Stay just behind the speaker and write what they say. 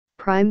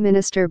Prime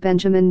Minister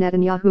Benjamin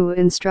Netanyahu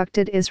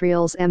instructed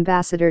Israel's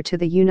ambassador to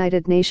the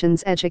United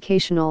Nations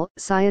Educational,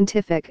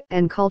 Scientific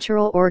and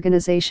Cultural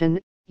Organization,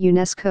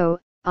 UNESCO,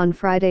 on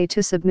Friday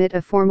to submit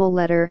a formal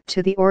letter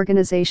to the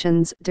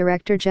organization's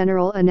Director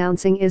General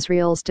announcing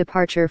Israel's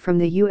departure from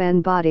the UN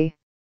body.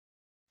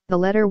 The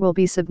letter will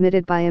be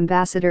submitted by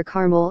Ambassador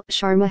Carmel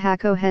Sharma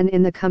HaKohen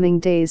in the coming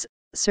days,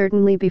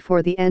 certainly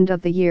before the end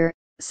of the year,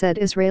 said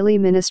Israeli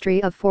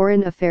Ministry of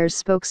Foreign Affairs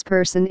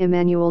spokesperson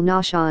Emmanuel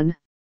Nahshon.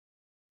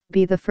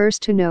 Be the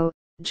first to know,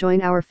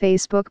 join our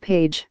Facebook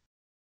page.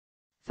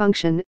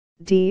 Function,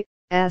 D,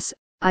 S,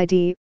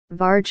 ID,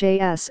 var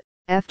JS,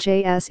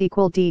 FJS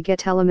equal D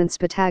get elements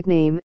tag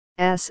name,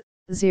 S,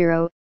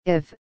 0,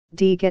 if,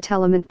 D get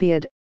element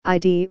bid,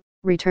 ID,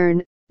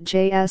 return,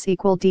 JS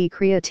equal D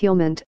create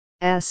element,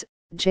 S,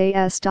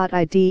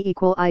 JS.ID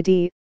equal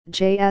ID,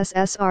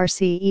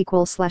 JSSRC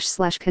equal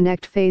 /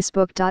 connect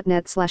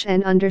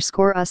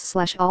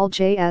facebook.net/n_us/ all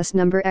JS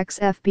number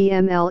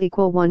XFBML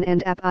equal 1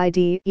 and app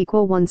ID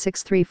equal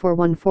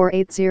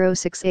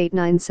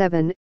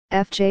 1634148068997,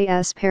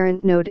 FJS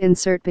parent node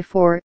insert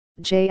before,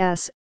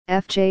 JS,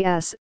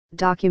 FJS,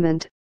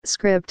 document,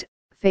 script,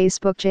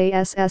 Facebook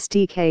JS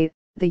SDK.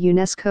 The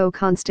UNESCO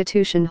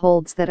Constitution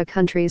holds that a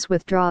country's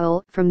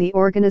withdrawal from the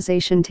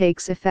organization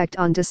takes effect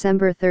on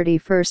December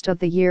 31 of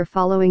the year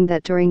following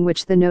that during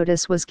which the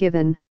notice was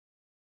given.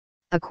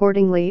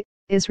 Accordingly,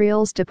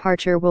 Israel's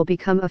departure will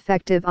become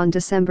effective on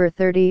December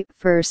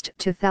 31,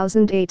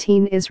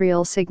 2018.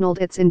 Israel signaled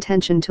its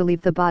intention to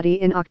leave the body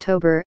in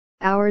October,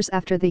 hours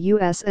after the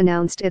U.S.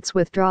 announced its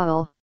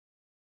withdrawal.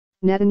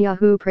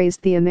 Netanyahu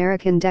praised the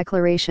American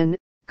declaration,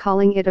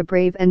 calling it a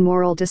brave and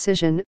moral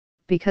decision,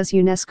 because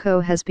UNESCO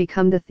has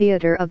become the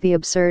theater of the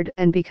absurd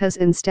and because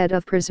instead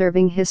of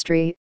preserving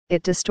history,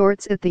 it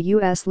distorts it. The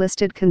U.S.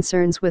 listed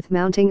concerns with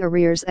mounting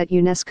arrears at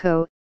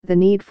UNESCO, the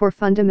need for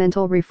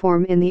fundamental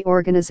reform in the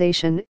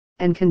organization,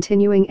 and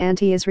continuing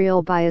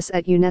anti-Israel bias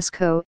at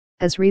UNESCO,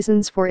 as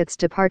reasons for its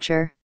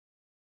departure.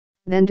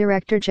 Then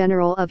Director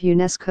General of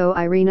UNESCO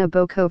Irina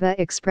Bokova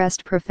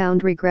expressed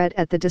profound regret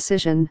at the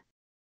decision.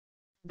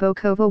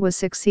 Bokova was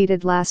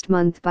succeeded last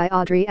month by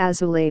Audrey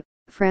Azoulay,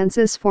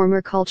 France's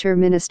former culture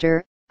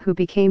minister, who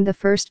became the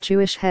first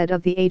Jewish head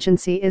of the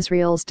agency.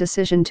 Israel's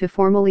decision to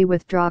formally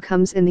withdraw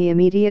comes in the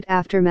immediate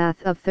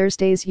aftermath of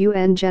Thursday's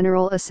UN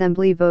General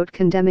Assembly vote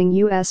condemning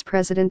U.S.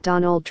 President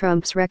Donald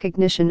Trump's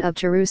recognition of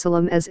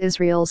Jerusalem as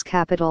Israel's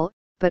capital,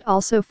 but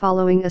also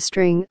following a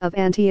string of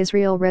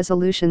anti-Israel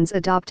resolutions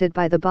adopted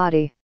by the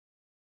body.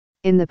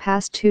 In the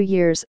past 2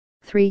 years,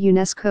 3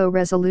 UNESCO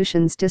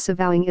resolutions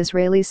disavowing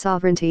Israeli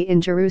sovereignty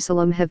in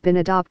Jerusalem have been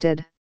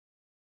adopted.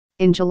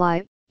 In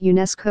July,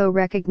 UNESCO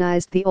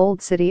recognized the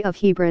Old City of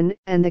Hebron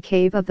and the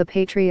Cave of the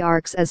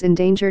Patriarchs as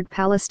endangered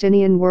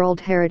Palestinian World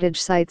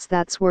Heritage Sites.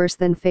 That's worse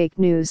than fake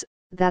news,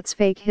 that's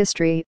fake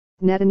history,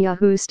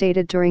 Netanyahu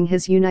stated during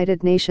his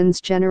United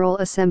Nations General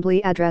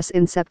Assembly address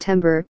in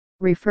September,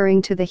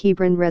 referring to the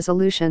Hebron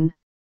Resolution.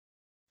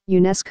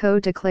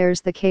 UNESCO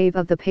declares the Cave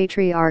of the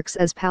Patriarchs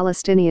as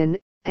Palestinian,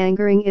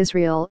 angering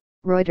Israel,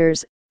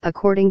 Reuters.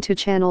 According to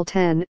Channel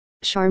 10,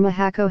 Sharma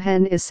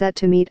HaKohen is set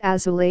to meet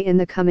Azoulay in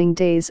the coming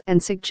days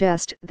and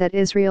suggest that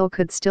Israel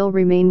could still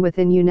remain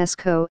within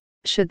UNESCO,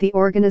 should the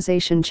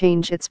organization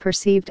change its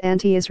perceived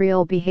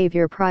anti-Israel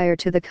behavior prior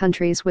to the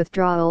country's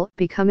withdrawal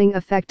becoming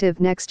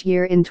effective next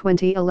year. In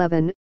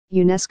 2011,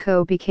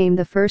 UNESCO became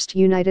the first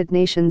United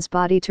Nations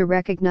body to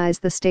recognize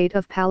the State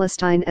of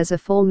Palestine as a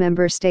full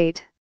member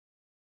state.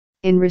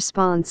 In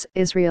response,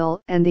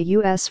 Israel and the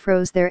U.S.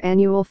 froze their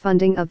annual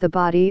funding of the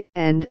body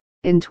and,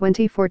 in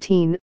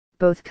 2014,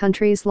 both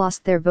countries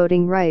lost their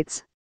voting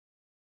rights.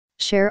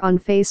 Share on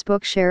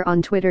Facebook, share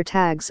on Twitter.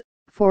 Tags: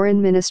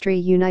 Foreign Ministry,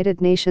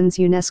 United Nations,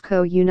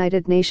 UNESCO,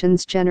 United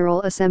Nations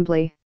General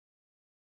Assembly.